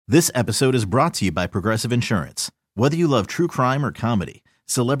This episode is brought to you by Progressive Insurance. Whether you love true crime or comedy,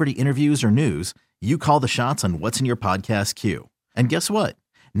 celebrity interviews or news, you call the shots on what's in your podcast queue. And guess what?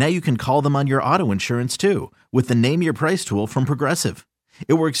 Now you can call them on your auto insurance too with the Name Your Price tool from Progressive.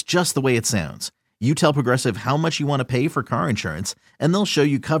 It works just the way it sounds. You tell Progressive how much you want to pay for car insurance, and they'll show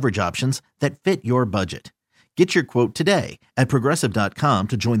you coverage options that fit your budget. Get your quote today at Progressive.com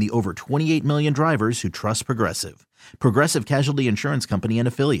to join the over 28 million drivers who trust Progressive. Progressive Casualty Insurance Company and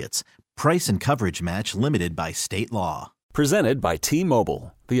Affiliates. Price and coverage match limited by state law. Presented by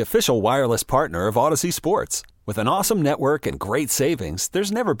T-Mobile, the official wireless partner of Odyssey Sports. With an awesome network and great savings,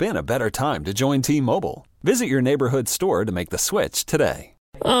 there's never been a better time to join T-Mobile. Visit your neighborhood store to make the switch today.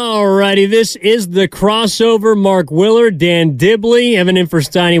 Alrighty, this is the crossover. Mark Willard, Dan Dibley, Evan in for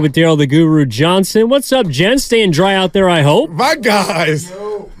Steiny with Daryl the Guru Johnson. What's up, gents? Staying dry out there, I hope. My guys.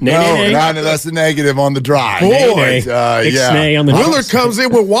 That's a negative on the drive. Boy. On the Willard comes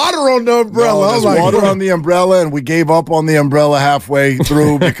in with water on the umbrella. There's water on the umbrella, and we gave up on the umbrella halfway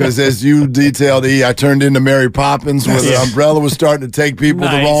through because, as you detailed, I turned into Mary Poppins where the umbrella was starting to take people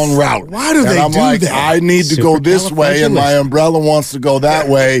the wrong route. Why do they I'm do like, that? I need to go this way, and my umbrella wants to go that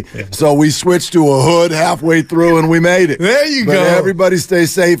way. So we switched to a hood halfway through, and we made it. There you go. Everybody stay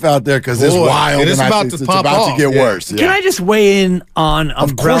safe out there because it's wild, it's and about it's to about pop to get off. worse. Can I just weigh in on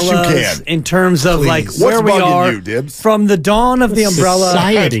umbrellas Of course you can. in terms of like What's where we bugging are you, Dibs? from the dawn of the umbrella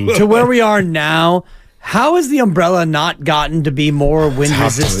Society. to where we are now? How has the umbrella not gotten to be more wind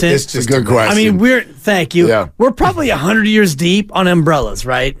resistant? It's just a good question. I mean, thank you. Yeah. We're probably 100 years deep on umbrellas,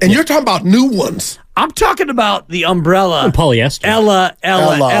 right? And you're talking about new ones. I'm talking about the umbrella. Polyester. Ella.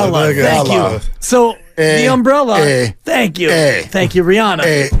 Look at Thank Ella. you. So the umbrella. Thank you. Thank you, Rihanna.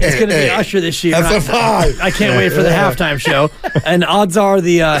 It's going to be Usher this year. That's a five. I can't wait for the halftime show. And odds are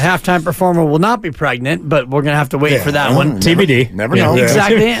the halftime performer will not be pregnant, but we're going to have to wait for that one. TBD. Never know.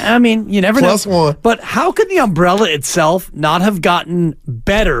 Exactly. I mean, you never Plus know. one. But how could the umbrella itself not have gotten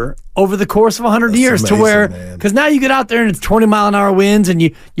better over the course of 100 years to amazing, where, man. because now you get out there and it's 20-mile-an-hour winds and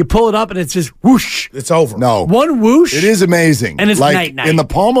you pull it up and it's just whoosh. It's over. No. One whoosh. It is amazing. And it's like, night-night. in the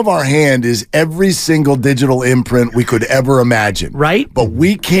palm of our hand is every single digital imprint we could ever imagine. Right. But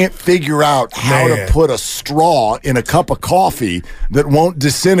we can't figure out how Man. to put a straw in a cup of coffee that won't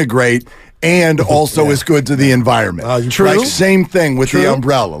disintegrate and also is good to the environment. True. Like, same thing with the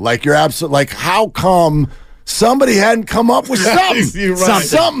umbrella. Like, you're absolutely, like, how come somebody hadn't come up with something? You're right.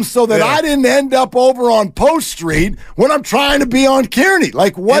 Something so that I didn't end up over on Post Street when I'm trying to be on Kearney.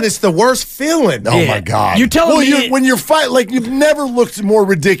 Like, what? And it's the worst feeling. Oh, my God. You're telling me when you're fighting, like, you've never looked more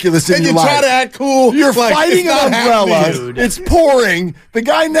ridiculous in And your you life. try to act cool. You're like, fighting it's not an umbrella. happening. It's pouring. The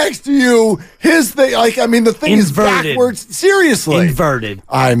guy next to you, his thing, like, I mean, the thing Inverted. is backwards. Seriously. Inverted.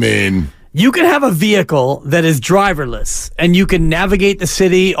 I mean, You can have a vehicle that is driverless, and you can navigate the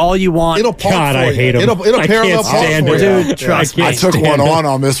city all you want. It'll park God, for I you. hate 'em. It'll I parallel can't park stand for it. you. Dude, trust me. I took one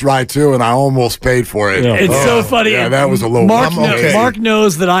on this ride, too, and I almost paid for it. Yeah. It's so funny. Yeah, that was a little Mark, I'm okay. Mark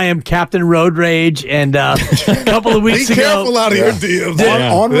knows that I am Captain Road Rage, and a couple of Be weeks careful ago, out of your deals.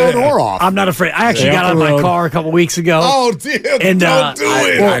 On road or off. I'm not afraid. I actually Yeah, got out of off the my road. car a couple weeks ago. Oh, dear. And, don't do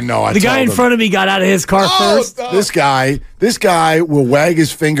it. I know. I the guy told in him. front of me got out of his car first. stop. This guy will wag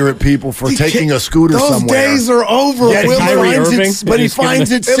his finger at people for taking a scooter Those somewhere. days are over. Yet he Willard. Kyrie finds Irving. it, but he Just giving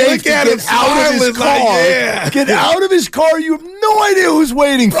finds it And safe look to at get him out of his smiling like, car. yeah. Get out of his car. You have no idea who's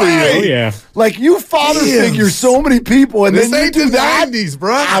waiting for Right. you. Oh, yeah. Like, you father Damn. figure so many people, and This then you ain't do the that. 90s,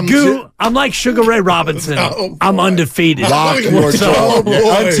 bro. I'm like Sugar Ray Robinson. Oh, I'm undefeated. Rock your So- dog.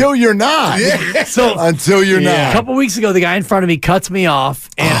 boy. Until you're not. Yeah. So Until you're a not. couple weeks ago, the guy in front of me cuts me off,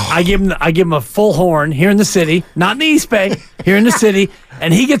 and I give him a full horn here in the city, not in the East Bay, here in the city,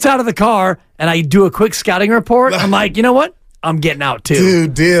 and he gets out of the car, and I do a quick scouting report. I'm like, you know what? I'm getting out too.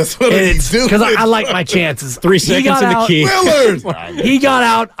 Dude, this. What are you doing? Because I like my chances. 3 He seconds got in the out- key. Willard. He got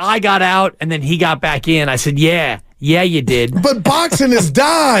out, I got out, and then he got back in. I said, yeah, you did. But boxing has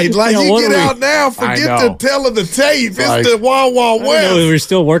died. Like, Yeah, you what get are we- out now, forget I the know. tell of the tape. Like- It's the Wild Wild I know we West. were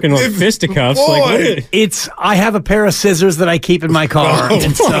still working on fisticuffs. Like, what Boy. is- I have a pair of scissors that I keep in my car,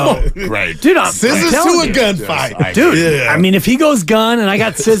 and so, Great. dude, I'm Scissors telling to a you. gunfight. Dude, Yeah. I mean, if he goes gun and I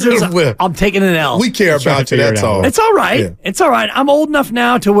got scissors, Well, I'm taking an L. We care Trying about to you, figure that's it out. all. It's all right. Yeah. It's all right. I'm old enough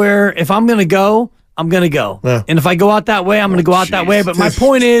now to where if I'm going to go, I'm going to go. Yeah. And if I go out that way, I'm going to go out that way. But my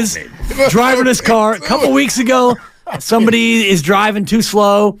point is, driving this car, a couple weeks ago, somebody is driving too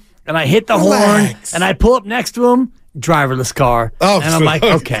slow, and I hit the horn, Relax. and I pull up next to him, driverless car. Oh, and I'm like,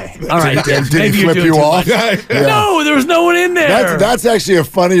 okay, all right, Dibs, Did maybe he you're flip doing you too off? much. No, there was no one in there. That's actually a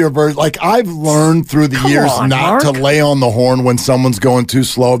funnier version. Like, I've learned through the years on, not Mark. to lay on the horn when someone's going too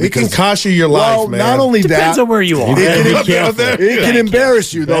slow It can because cost you your life, man. not only Depends that, on where you are. it can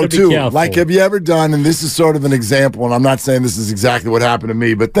embarrass you though Better be too. careful. Like, have you ever done? And this is sort of an example. And I'm not saying this is exactly what happened to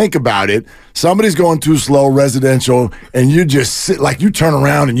me, but think about it. Somebody's going too slow, residential, and you just sit, like you turn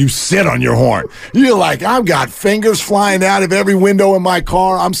around and you sit on your horn. You're like, I've got fingers flying out of every window in my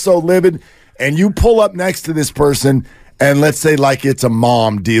car. I'm so livid. And you pull up next to this person, and let's say like it's a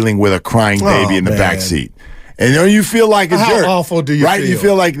mom dealing with a crying baby in the back seat. And you feel like a How jerk. awful do you right? feel? You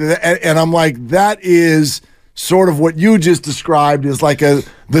feel like that, and I'm like, that is sort of what you just described is like the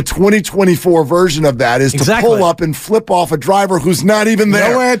 2024 version of that is to pull up and flip off a driver who's not even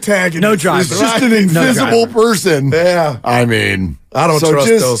there. No antagonist. No driver. It's just an invisible person. Yeah. I mean, I don't trust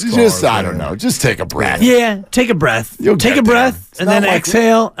those cars, I don't man. know. Just take a breath. Yeah, take a breath. You'll Take get a breath, there. and It's then not like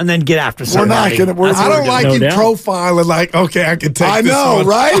exhale, and then get after We're not somebody. going to. I don't like No you doubt. profiling like, okay, I can take I this know, one.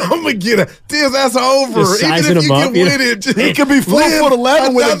 right? I'm going to get it. Dibs, that's over. Just Even sizing if you him get up, you know? with it, just He could be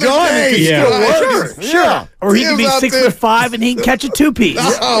 4'11" with a another gun. day. It could Yeah. still work. Sure. Or he could be Dibs out there. 6'5" and he can catch a two-piece.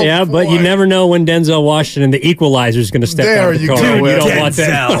 Oh, Yeah, but you boy. never know when Denzel Washington, the equalizer, is going to step There out of the you car. go, You Will. don't want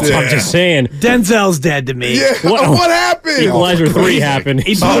that. Denzel. I'm just saying. Denzel's dead to me. Yeah. What happened? Equalizer 3 happened.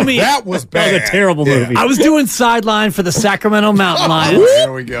 He blew me. That was That bad. was a terrible movie. I was doing sideline for the Sacramento Mountain Lions.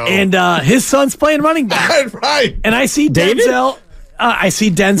 There we go. And his son's playing running back. Right. And I see David? Denzel. I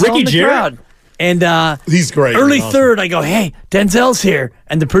see Denzel Ricky in the Jarrett? crowd. And He's great. early Awesome. third, I go, hey, Denzel's here.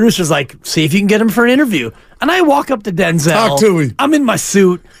 And the producer's like, see if you can get him for an interview. And I walk up to Denzel. Talk to him. I'm in my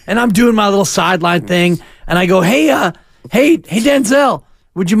suit, and I'm doing my little sideline thing. And I go, hey, Denzel,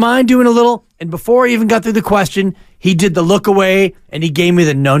 would you mind doing a little? And before I even got through the question, he did the look away, and he gave me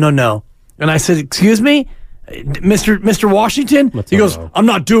the no. And I said, excuse me, Mr. Washington? He goes, no? I'm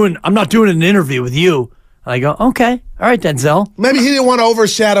not doing an interview with you. And I go, okay. All right, Denzel. Maybe he didn't want to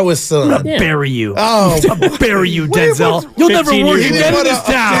overshadow his son. I'll bury you. Oh. I'll bury you, Denzel. You'll never 15 work years again in ago. this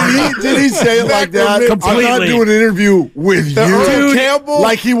town. Did he say it like that? I'm not Completely. doing an interview with you. Earl Campbell?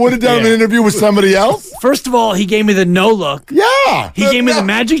 Like he would have done an interview with somebody else? First of all, he gave me the no look. Yeah. He gave me the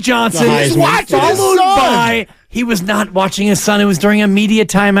Magic Johnson. The Heisman. Watching his Followed son. by, he was not watching his son. It was during a media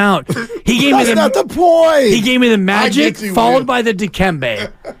timeout. He gave me That's not the point. He gave me the magic, get you, followed Will. by the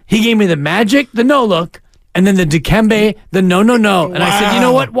Dikembe. He gave me the magic, the no look, and then the Dikembe, the no. And I said, you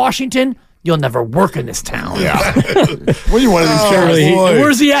know what, Washington? You'll never work in this town. Yeah. What are you, one of these Oh, cameras? boy. And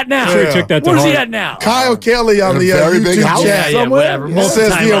where's he at now? Sure he took that to Where's he heart. at now? Kyle Kelly on In a the very big YouTube house. chat Yeah, whatever. says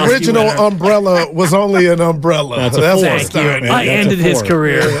Multi-time the Oscar original winner. umbrella was only an umbrella. That's a That's four. what's Thank you. done. I That's a ended his four.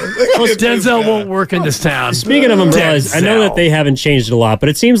 career. Denzel won't work in this town. Speaking of umbrellas, I know Denzel. that they haven't changed a lot, but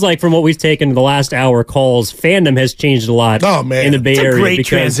it seems like from what we've taken in the last hour calls, fandom has changed a lot Oh, man. in the Bay It's a Area. great because-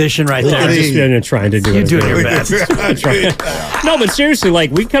 transition right I'm there. just trying to do You're it. doing your best. No, but seriously, like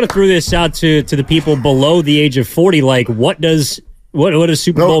we kind of threw this out to the people below the age of 40. Like, what does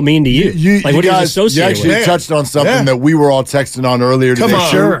Super Bowl mean to you? Like, what do you guys, associate you actually with? touched on something Yeah. that we were all texting on earlier today. Come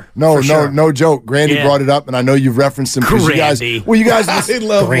on. Sure. No, For sure. no joke. Grandy Yeah. brought it up, and I know you've referenced him. 'Cause You guys, Grandy. well, you guys, I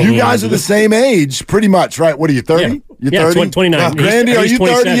love Grandy. you guys are the same age, pretty much, right? What are you, 30? Yeah. You're Yeah, 30? 29. Grandy, are He's you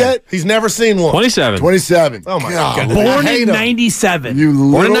 30 27. yet? He's never seen one. 27. 27. Oh, my God. goodness. Born I hate in him. 97. You Born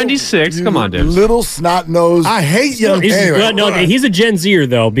in little, 96. you Come on, Dibs. Little snot nosed. I hate young He's, people. well, no, he's a Gen Zer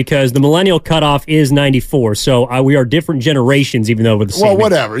though, because the millennial cutoff is 94. So we are different generations, even though we're the same. Well, age.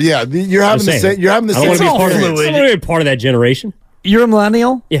 whatever. Yeah, you're having the saying. same. You're having the I don't same. want to be part of fluid. it. I don't want to be part of that generation. You're a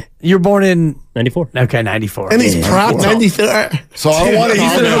millennial? Yeah. You're born in 94. okay, 94. And he's proud 93. So I don't want to.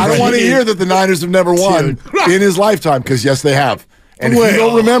 I don't want to hear that the Niners have never won in his lifetime, because yes, they have. And if you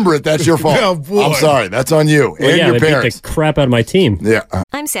don't remember it, that's your fault. Oh, boy. I'm sorry. That's on you Well, and yeah, your they parents. beat the crap out of my team. Yeah.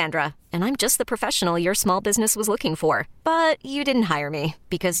 I'm Sandra, and I'm just the professional your small business was looking for. But you didn't hire me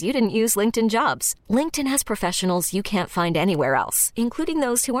because you didn't use LinkedIn Jobs. LinkedIn has professionals you can't find anywhere else, including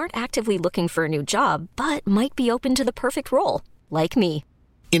those who aren't actively looking for a new job, but might be open to the perfect role, like me.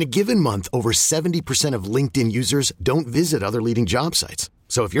 In a given month, over 70% of LinkedIn users don't visit other leading job sites.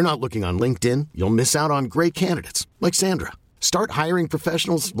 So if you're not looking on LinkedIn, you'll miss out on great candidates like Sandra. Start hiring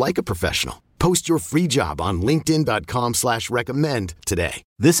professionals like a professional. Post your free job on linkedin.com/recommend today.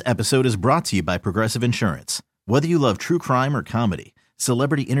 This episode is brought to you by Progressive Insurance. Whether you love true crime or comedy,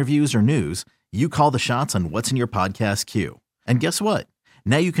 celebrity interviews or news, you call the shots on what's in your podcast queue. And guess what?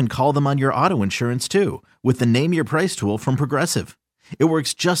 Now you can call them on your auto insurance too, with the Name Your Price tool from Progressive. It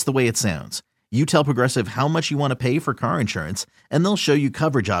works just the way it sounds. You tell Progressive how much you want to pay for car insurance, and they'll show you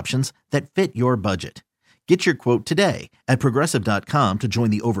coverage options that fit your budget. Get your quote today at Progressive.com to join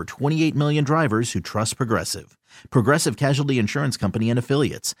the over 28 million drivers who trust Progressive. Progressive Casualty Insurance Company and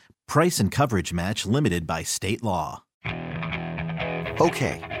Affiliates. Price and coverage match limited by state law.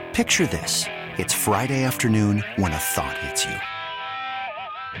 Okay, picture this. It's Friday afternoon when a thought hits you.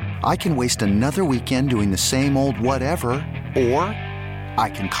 I can waste another weekend doing the same old whatever, or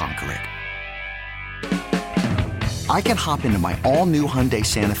I can conquer it. I can hop into my all-new Hyundai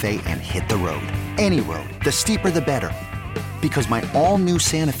Santa Fe and hit the road. Any road. The steeper the better. Because my all-new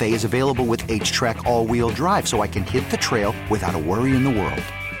Santa Fe is available with H-Track all-wheel drive, so I can hit the trail without a worry in the world.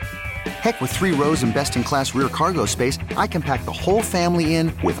 Heck, with 3 rows and best-in-class rear cargo space, I can pack the whole family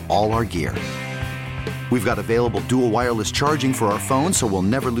in with all our gear. We've got available dual wireless charging for our phones, so we'll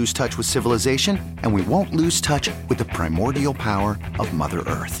never lose touch with civilization, and we won't lose touch with the primordial power of Mother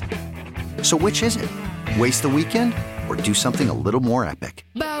Earth. So which is it? Waste the weekend or do something a little more epic?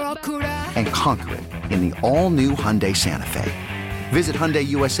 And conquer it in the all-new Hyundai Santa Fe. Visit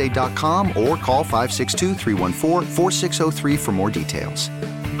HyundaiUSA.com or call 562-314-4603 for more details.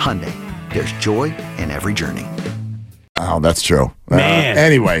 Hyundai, there's joy in every journey. Oh, that's true. Man.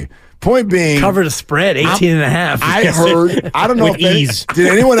 Anyway, point being. Covered a spread, 18 and a half. I heard, I don't know if did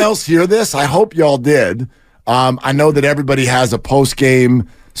anyone else hear this? I hope y'all did. I know that everybody has a post-game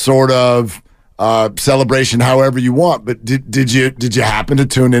sort of celebration however you want, but did you happen to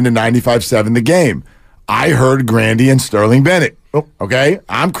tune into 95.7 The Game? I heard Grandy and Sterling Bennett. Okay,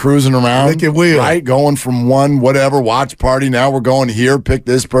 I'm cruising around, right, going from one whatever watch party. Now we're going here, pick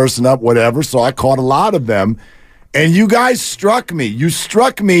this person up, whatever. So I caught a lot of them, and you guys struck me. You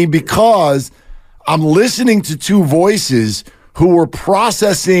struck me because I'm listening to two voices who were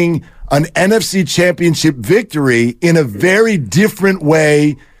processing an NFC Championship victory in a very different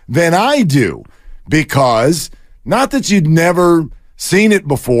way than I do. Because, not that you'd never seen it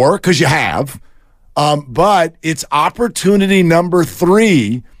before, because you have, but it's opportunity number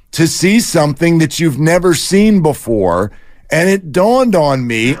 3 to see something that you've never seen before. And it dawned on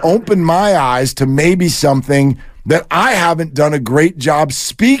me, opened my eyes to maybe something that I haven't done a great job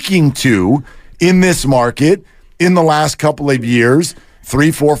speaking to in this market in the last couple of years,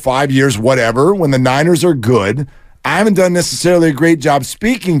 3, 4, 5 years, whatever, when the Niners are good. I haven't done necessarily a great job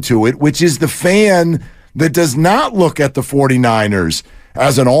speaking to it, which is the fan that does not look at the 49ers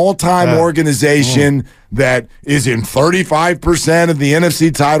as an all-time organization that is in 35% of the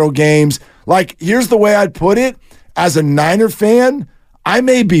NFC title games. Like, here's the way I'd put it. As a Niner fan, I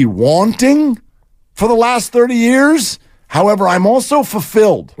may be wanting for the last 30 years. However, I'm also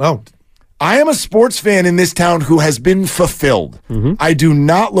fulfilled. Oh. I am a sports fan in this town who has been fulfilled. Mm-hmm. I do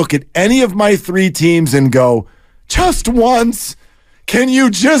not look at any of my 3 teams and go, just once. Can you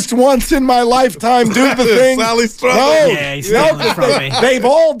just once in my lifetime do the thing? Sally's throwing. No, yeah, he's from me. They've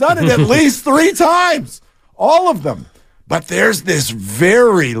all done it at least 3 times. All of them. But there's this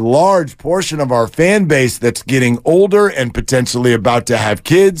very large portion of our fan base that's getting older and potentially about to have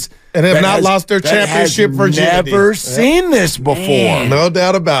kids. And have not lost their championship virginity. Never seen this before. Man. No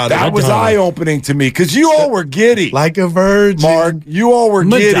doubt about it. That was eye-opening to me because you all were giddy. Like a virgin. Mark, you all were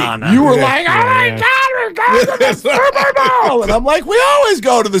Madonna. giddy. You were like, oh my God, we're going to the Super Bowl. And I'm like, we always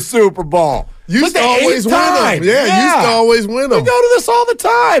go to the Super Bowl. Used to always win them. Yeah, used to always win them. We go to this all the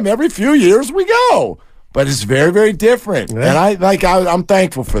time. Every few years we go. But it's very, very different. Yeah. And I'm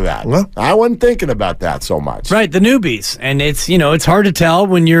thankful for that. Well, I wasn't thinking about that so much. Right, the newbies. And it's hard to tell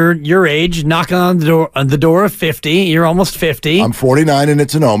when you're your age, knocking on the door of 50. You're almost 50. I'm 49 and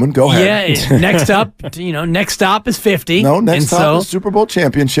it's an omen. Go ahead. Yeah, next stop is 50. No, next stop is Super Bowl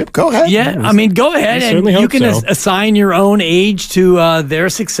championship. Go ahead. Yeah, I mean, go ahead and you can assign your own age to their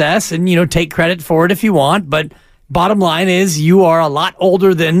success and take credit for it if you want, but bottom line is you are a lot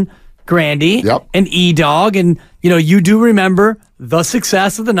older than Grandy and E-Dog, and you do remember the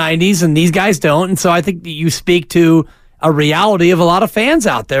success of the 90s, and these guys don't, and so I think that you speak to a reality of a lot of fans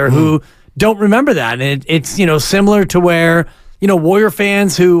out there who don't remember that, and it's similar to where Warrior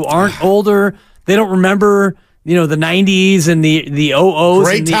fans who aren't older, they don't remember the 90s and the 00s.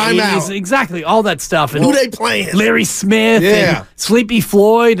 Great and the time 80s. out. Exactly, all that stuff. And who they playing? Larry Smith and Sleepy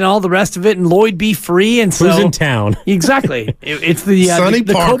Floyd and all the rest of it, and Lloyd B. Free. And so, who's in town? Exactly. It's the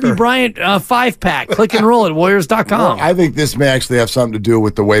Kobe Bryant 5-pack. Click and roll at Warriors.com. Well, I think this may actually have something to do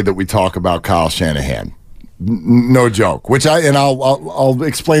with the way that we talk about Kyle Shanahan. No joke. I'll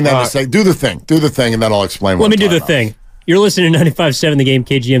explain that in a second. Do the thing, and then I'll explain what Let me do the thing. You're listening to 95.7 The Game,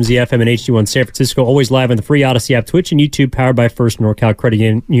 KGMZ FM and HD1 San Francisco, always live on the free Odyssey app, Twitch, and YouTube, powered by First NorCal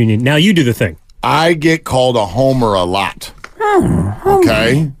Credit Union. Now you do the thing. I get called a homer a lot.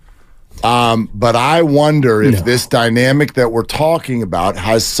 Okay? But I wonder if this dynamic that we're talking about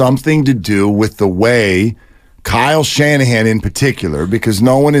has something to do with the way Kyle Shanahan in particular, because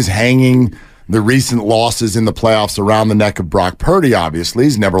no one is hanging the recent losses in the playoffs around the neck of Brock Purdy, obviously.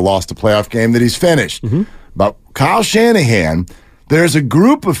 He's never lost a playoff game that he's finished. But Kyle Shanahan, there's a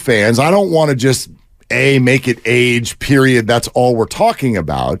group of fans, I don't want to just, make it age, period, that's all we're talking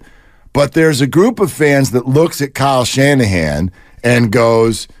about, but there's a group of fans that looks at Kyle Shanahan and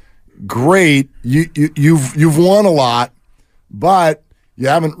goes, great, you've won a lot, but you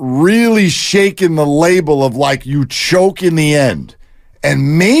haven't really shaken the label of like you choke in the end.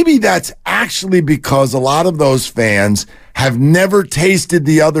 And maybe that's actually because a lot of those fans have never tasted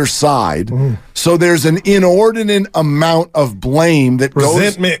the other side. So there's an inordinate amount of blame that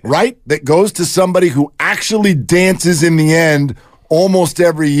goes to somebody who actually dances in the end almost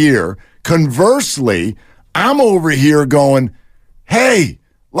every year. Conversely, I'm over here going, hey,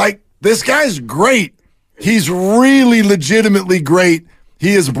 like, this guy's great. He's really legitimately great.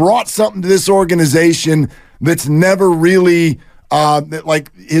 He has brought something to this organization that's never really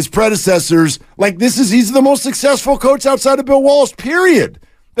like his predecessors. Like, he's the most successful coach outside of Bill Walsh, period.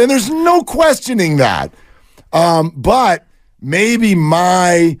 And there's no questioning that. But maybe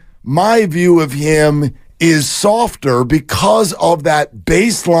my view of him is softer because of that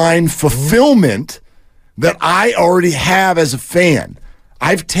baseline fulfillment that I already have as a fan.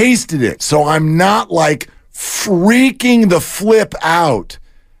 I've tasted it, so I'm not like freaking the flip out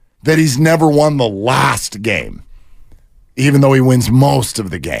that he's never won the last game, even though he wins most of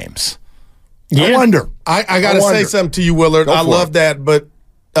the games. Yeah. I wonder. I got to say something to you, Willard. I love that, but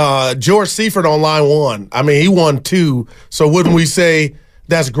George Seifert on line 1. I mean, he won 2, so wouldn't we say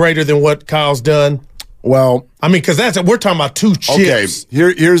that's greater than what Kyle's done? Well, I mean, because we're talking about 2 chips.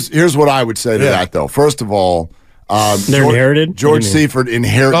 Okay, here's what I would say to that, though. First of all, they're inherited? George Seifert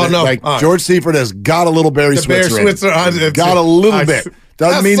inherited. Oh, no. George Seifert has got a little Barry Switzer. Got a little bit.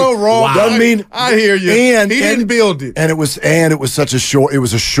 That's mean, so wrong. Wow. Doesn't mean I hear you. And he didn't build it. And it was such a short. It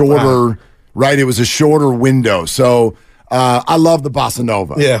was a shorter, right? It was a shorter window. So I love the bossa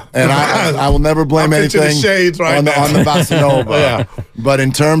nova. Yeah, and I will never blame anything the shades on the bossa nova. Yeah. But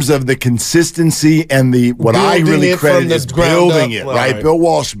in terms of the consistency and what I really credit is building it. Right? Bill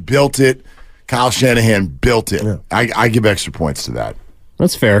Walsh built it. Kyle Shanahan built it. Yeah. I give extra points to that.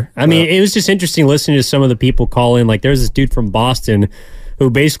 That's fair. I mean, it was just interesting listening to some of the people call in. Like, there's this dude from Boston who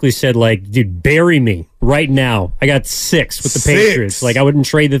basically said, like, dude, bury me right now. I got 6 with the Patriots. Like, I wouldn't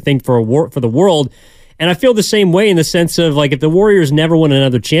trade the thing for the world. And I feel the same way in the sense of, like, if the Warriors never win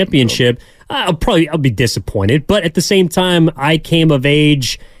another championship, I'll be disappointed. But at the same time, I came of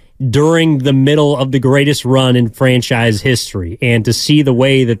age during the middle of the greatest run in franchise history. And to see the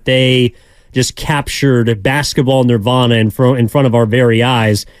way that they just captured basketball nirvana in front of our very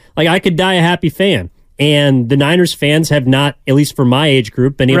eyes, like, I could die a happy fan. And the Niners fans have not, at least for my age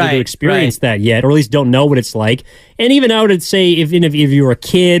group, been able to experience that yet, or at least don't know what it's like. And even I would say, if you were a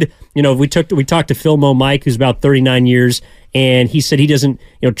kid, we talked to Phil Mo Mike, who's about 39 years, and he said he doesn't,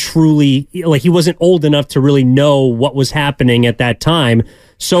 truly, like, he wasn't old enough to really know what was happening at that time.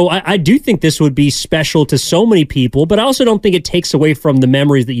 So I do think this would be special to so many people, but I also don't think it takes away from the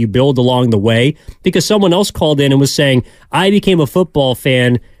memories that you build along the way, because someone else called in and was saying, I became a football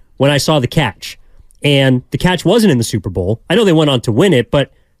fan when I saw The Catch. And The Catch wasn't in the Super Bowl. I know they went on to win it,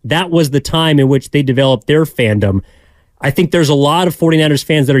 but that was the time in which they developed their fandom. I think there's a lot of 49ers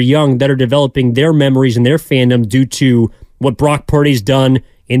fans that are young that are developing their memories and their fandom due to what Brock Purdy's done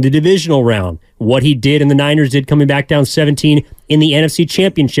in the divisional round, what he did and the Niners did coming back down 17 in the NFC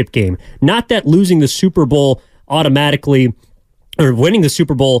Championship game. Not that losing the Super Bowl automatically, or winning the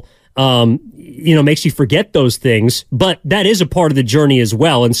Super Bowl makes you forget those things, but that is a part of the journey as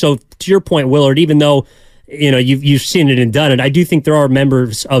well. And so, to your point, Willard, even though you've seen it and done it, I do think there are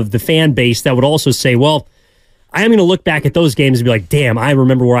members of the fan base that would also say, well, I am going to look back at those games and be like, damn, I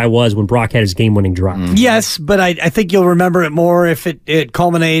remember where I was when Brock had his game-winning drop. Yes, but I think you'll remember it more if it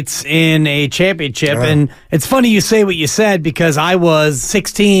culminates in a championship. And it's funny you say what you said, because I was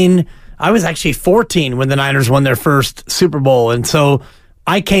 16. I was actually 14 when the Niners won their first Super Bowl. And so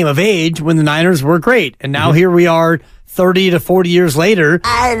I came of age when the Niners were great. And now here we are 30 to 40 years later.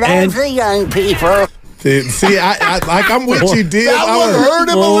 I love the young people. See, I'm with you, Dibs. That one hurt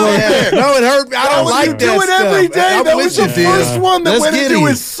him a little bit. No, it hurt me. I don't like that stuff. You do it every day. That was the first one that went into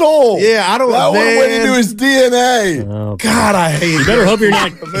his soul. Yeah, I don't. That one went into his DNA. Oh, God, I hate it. You better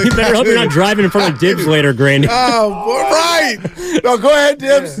hope you're not driving in front of Dibs later, Grandy. Oh, right. No, go ahead,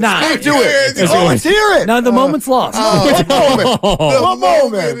 Dibs. Nah, do it. Let's hear it. No, the moment's lost. What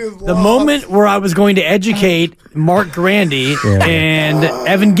moment? The moment where I was going to educate Mark Grandy and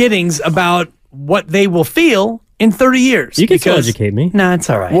Evan Giddings about what they will feel in 30 years? You can still educate me. Nah, it's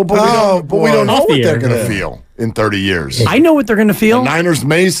all right. Well, but we don't know Off what the they're air. going to feel in 30 years. I know what they're going to feel. The Niners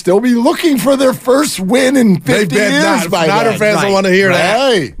may still be looking for their first win in 50 years by Niner then. fans don't want to hear that.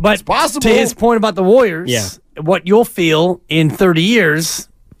 Hey, But it's possible. to his point about the Warriors, what you'll feel in 30 years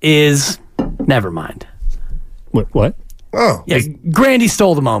is never mind. What? Oh. Yeah, Grandy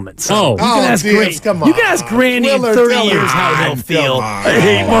stole the moment. So you can ask Dibs, come on. You can ask Grandy Willard, in 30 come years how on, he'll feel. come on. I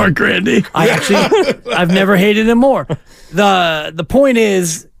hate Mark Grandy. I've never hated him more. The point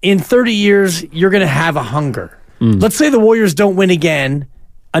is, in 30 years, you're going to have a hunger. Let's say the Warriors don't win again,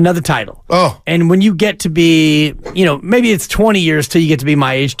 another title. Oh. And when you get to be, maybe it's 20 years till you get to be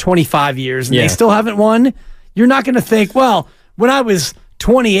my age, 25 years, and they still haven't won, you're not going to think, well, when I was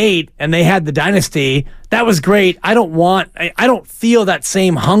 28 and they had the dynasty, that was great. I don't feel that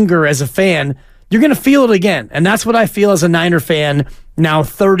same hunger as a fan. You're going to feel it again. And that's what I feel as a Niner fan now,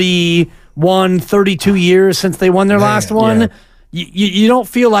 31, 32 years since they won their last one. Yeah. You don't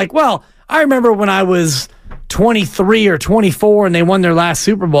feel like, well, I remember when I was 23 or 24 and they won their last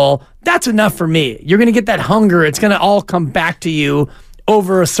Super Bowl. That's enough for me. You're going to get that hunger. It's going to all come back to you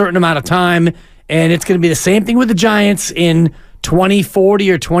over a certain amount of time. And it's going to be the same thing with the Giants in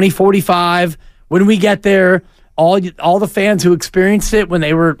 2040 or 2045. When we get there, all the fans who experienced it when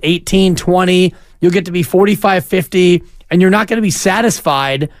they were 18, 20, you'll get to be 45, 50, and you're not going to be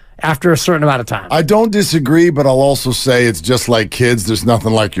satisfied after a certain amount of time. I don't disagree, but I'll also say it's just like kids. There's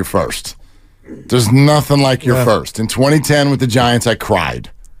nothing like your first. There's nothing like your first. In 2010 with the Giants, I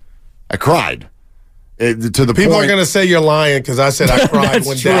cried. To the People point, are going to say you're lying because I said I cried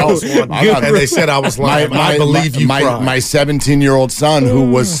when Dallas won, and they said I was lying. I believe you cried. My 17-year-old son,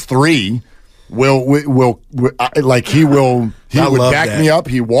 who was 3, will back me up.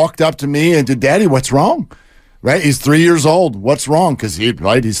 He walked up to me and said, "Daddy, what's wrong?" Right? He's 3 years old. What's wrong? Because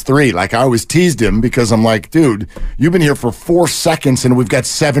he's 3. Like, I always teased him because I'm like, dude, you've been here for 4 seconds and we've got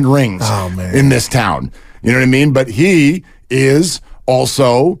 7 rings in this town. You know what I mean? But he is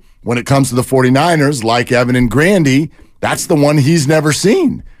also, when it comes to the 49ers, like Evan and Grandy, that's the one he's never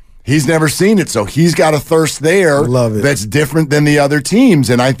seen. He's never seen it, so he's got a thirst there that's different than the other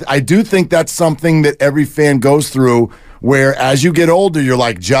teams. And I do think that's something that every fan goes through, where as you get older, you're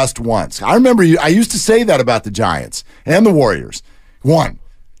like, just once. I remember I used to say that about the Giants and the Warriors. One.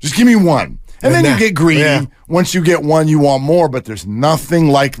 Just give me one. And then you get greedy. Yeah. Once you get one, you want more, but there's nothing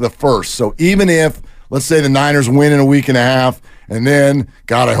like the first. So even if, let's say the Niners win in a week and a half, and then,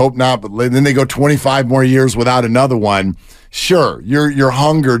 God, I hope not, but then they go 25 more years without another one, sure, your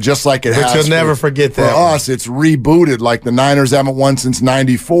hunger, just like it has. But you'll never forget that. For us, it's rebooted. Like the Niners haven't won since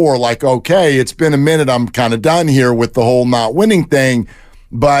 '94. Like, okay, it's been a minute. I'm kind of done here with the whole not winning thing.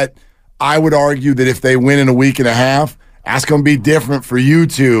 But I would argue that if they win in a week and a half, that's going to be different for you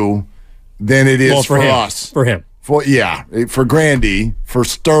two than it is for us. For him. For Grandy, for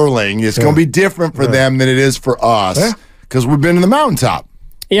Sterling, it's going to be different for them than it is for us because we've been in the mountaintop.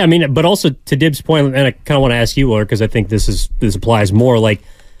 Yeah, I mean, but also to Dib's point, and I kind of want to ask you, Willard, because I think this applies more. Like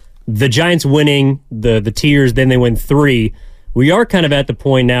the Giants winning the tiers, then they win 3. We are kind of at the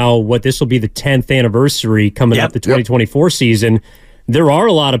point now. This will be the 10th anniversary coming up, the 2024 season. There are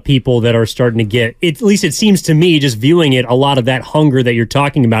a lot of people that are starting to get, at least it seems to me, just viewing it, a lot of that hunger that you're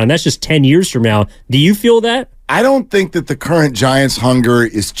talking about, and that's just 10 years from now. Do you feel that? I don't think that the current Giants hunger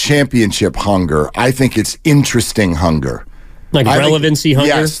is championship hunger. I think it's interesting hunger. Like relevancy hunger?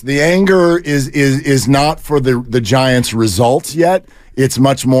 Yes, the anger is not for the Giants' results yet. It's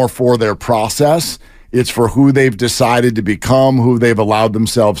much more for their process. It's for who they've decided to become, who they've allowed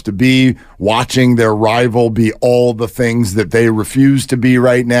themselves to be, watching their rival be all the things that they refuse to be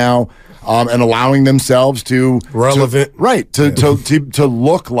right now, and allowing themselves to relevant, to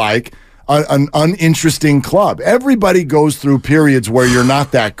look like an uninteresting club. Everybody goes through periods where you're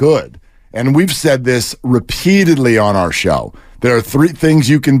not that good. And we've said this repeatedly on our show. There are 3 things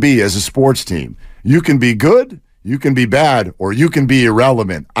you can be as a sports team. You can be good, you can be bad, or you can be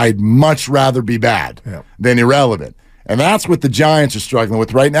irrelevant. I'd much rather be bad than irrelevant. And that's what the Giants are struggling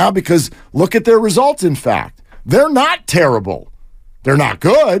with right now, because look at their results, in fact. They're not terrible. They're not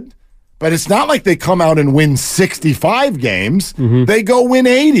good, but it's not like they come out and win 65 games. Mm-hmm. They go win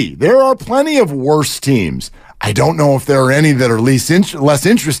 80. There are plenty of worse teams. I don't know if there are any that are less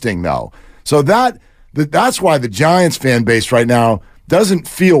interesting, though. So that's why the Giants fan base right now doesn't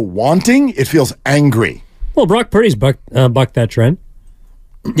feel wanting. It feels angry. Well, Brock Purdy's bucked that trend.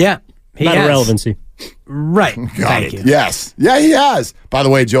 Yeah. He Not has. irrelevancy. Right. Thank you. Yes. Yeah, he has. By the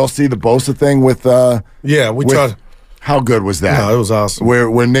way, did you all see the Bosa thing with... we talked... How good was that? No, it was awesome. Where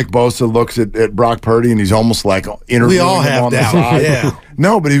Nick Bosa looks at Brock Purdy and he's almost like interviewing We all him have on doubt. the side. Yeah.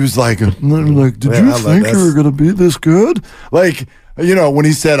 No, but he was like, did Yeah, you think you were going to be this good? Like, when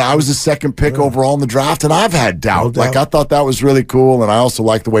he said I was the second pick overall in the draft, and I've had doubt. No doubt. Like, I thought that was really cool, and I also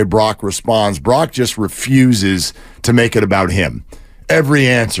like the way Brock responds. Brock just refuses to make it about him. Every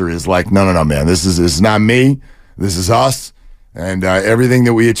answer is like, no, man, this is not me. This is us, and everything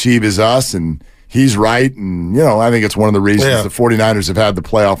that we achieve is us, and he's right. And, I think it's one of the reasons the 49ers have had the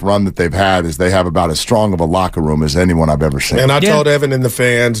playoff run that they've had is they have about as strong of a locker room as anyone I've ever seen. And I told Evan and the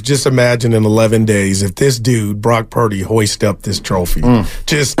fans, just imagine in 11 days if this dude, Brock Purdy, hoists up this trophy.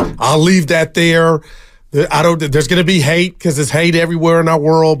 I'll leave that there. There's going to be hate because there's hate everywhere in our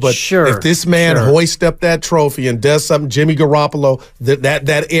world. But if this man hoists up that trophy and does something Jimmy Garoppolo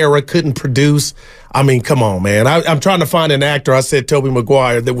that era couldn't produce, I mean, come on, man. I'm trying to find an actor. I said Tobey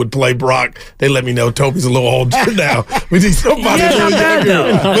Maguire that would play Brock. They let me know Toby's a little older now. We need somebody a little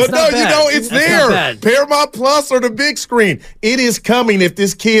younger. But no, it's there. Paramount Plus or the big screen. It is coming if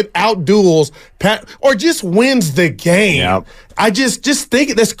this kid outduels Pat or just wins the game. Yep. I just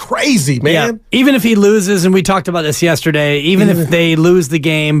think that's crazy, man. Yeah. Even if he loses, and we talked about this yesterday, even if they lose the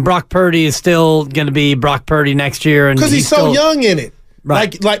game, Brock Purdy is still going to be Brock Purdy next year. Because he's so young in it.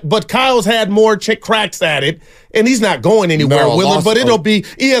 Right. But Kyle's had more cracks at it, and he's not going anywhere, Willard. But it'll be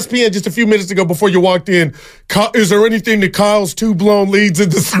ESPN just a few minutes ago before you walked in. Is there anything that Kyle's 2 blown leads in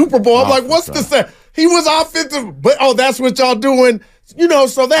the Super Bowl? I'm like, what's the set? He was offensive, but that's what y'all doing.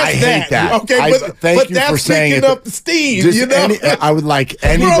 So that's I hate that. Okay, thank you that's for saying picking it. up Steve. I would like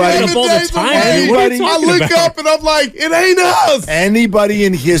anybody. I look up and I'm like, it ain't us. Anybody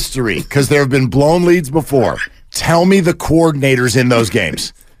in history, because there have been blown leads before. Tell me the coordinators in those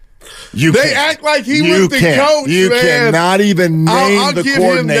games. They act like he was the coach, You man. cannot even name the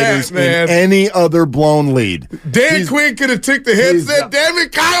coordinators in any other blown lead. Dan Quinn could have took the head and said, damn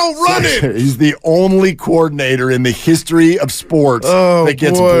it, Kyle, run it. He's the only coordinator in the history of sports that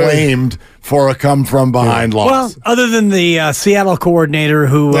gets blamed for a come-from-behind loss. Well, other than the Seattle coordinator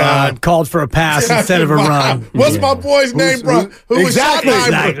who called for a pass instead of a run. What's my boy's name, bro? Exactly.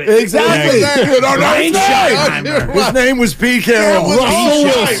 His name was Pete Carroll. Russell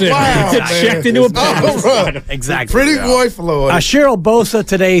Wilson. Wow, checked into a pass. Exactly. Pretty boy Floyd. Cheryl Bosa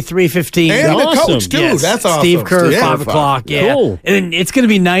today, 3:15. And the coach, too. Yes. That's awesome. Steve Kerr, 5 o'clock. Yeah. Cool. And it's going to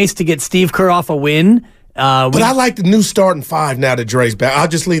be nice to get Steve Kerr off a win. But I like the new starting 5 now that Dre's back. I'll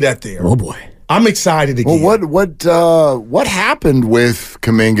just leave that there. Oh, boy. I'm excited again. Well, what happened with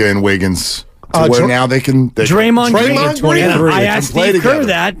Kuminga and Wiggins? Where now they can Draymond Green. I asked Steve Kerr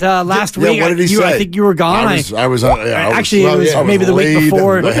together. that last week. What did he say? I think you were gone. I was actually, it was maybe the week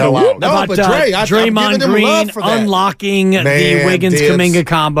before. About Draymond Green unlocking the Wiggins-Kuminga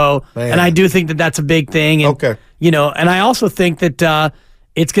combo. Man. And I do think that that's a big thing. And, and I also think that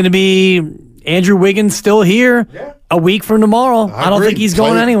it's going to be Andrew Wiggins still here a week from tomorrow. I don't think he's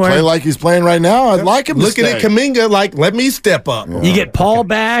going anywhere. Play like he's playing right now. I'd like him to Looking at Kuminga like, let me step up. Yeah. You get Paul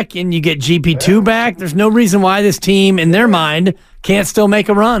back and you get GP2 back. There's no reason why this team, in their mind, can't still make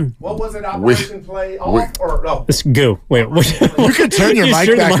a run. What was it? Operation Play Off? Or no? Let's go. Wait. You can turn your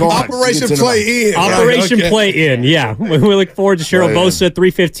mic back on. Operation Play In. Operation Play In, yeah. We look forward to Cheryl Bosa at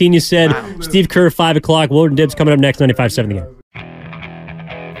 3:15. You said Steve Kerr, 5 o'clock. Willard and Dibs coming up next, 95.7 The Game.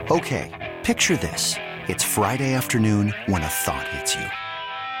 Okay. Picture this. It's Friday afternoon when a thought hits you.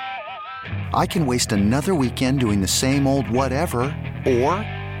 I can waste another weekend doing the same old whatever, or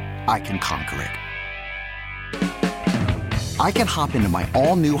I can conquer it. I can hop into my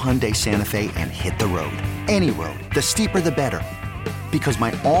all-new Hyundai Santa Fe and hit the road. Any road. The steeper the better. Because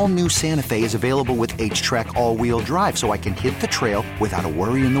my all-new Santa Fe is available with H-Track all-wheel drive, so I can hit the trail without a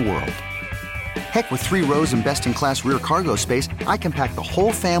worry in the world. Heck, with 3 rows and best-in-class rear cargo space, I can pack the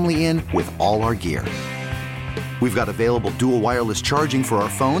whole family in with all our gear. We've got available dual wireless charging for our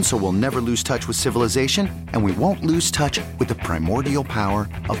phones, so we'll never lose touch with civilization, and we won't lose touch with the primordial power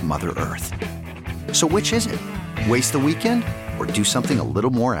of Mother Earth. So which is it? Waste the weekend or do something a little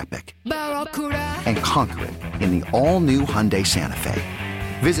more epic? And conquer it in the all-new Hyundai Santa Fe.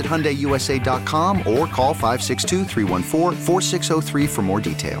 Visit HyundaiUSA.com or call 562-314-4603 for more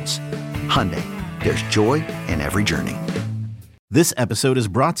details. Hyundai, there's joy in every journey. This episode is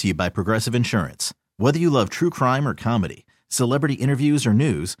brought to you by Progressive Insurance. Whether you love true crime or comedy, celebrity interviews or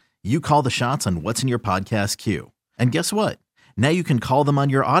news, you call the shots on what's in your podcast queue. And guess what? Now you can call them on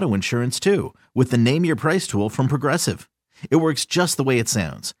your auto insurance too with the Name Your Price tool from Progressive. It works just the way it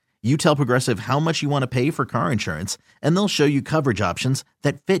sounds. You tell Progressive how much you want to pay for car insurance, and they'll show you coverage options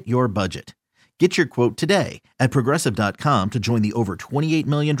that fit your budget. Get your quote today at Progressive.com to join the over 28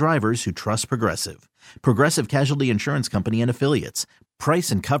 million drivers who trust Progressive. Progressive Casualty Insurance Company and Affiliates. Price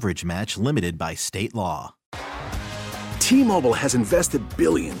and coverage match limited by state law. T-Mobile has invested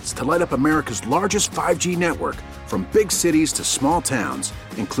billions to light up America's largest 5G network, from big cities to small towns,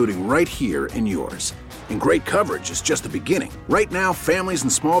 including right here in yours. And great coverage is just the beginning. Right now, families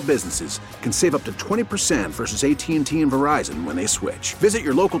and small businesses can save up to 20% versus AT&T and Verizon when they switch. Visit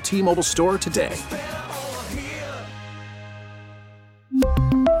your local T-Mobile store today.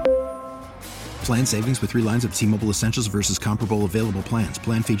 Plan savings with 3 lines of T-Mobile Essentials versus comparable available plans.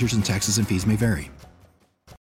 Plan features and taxes and fees may vary.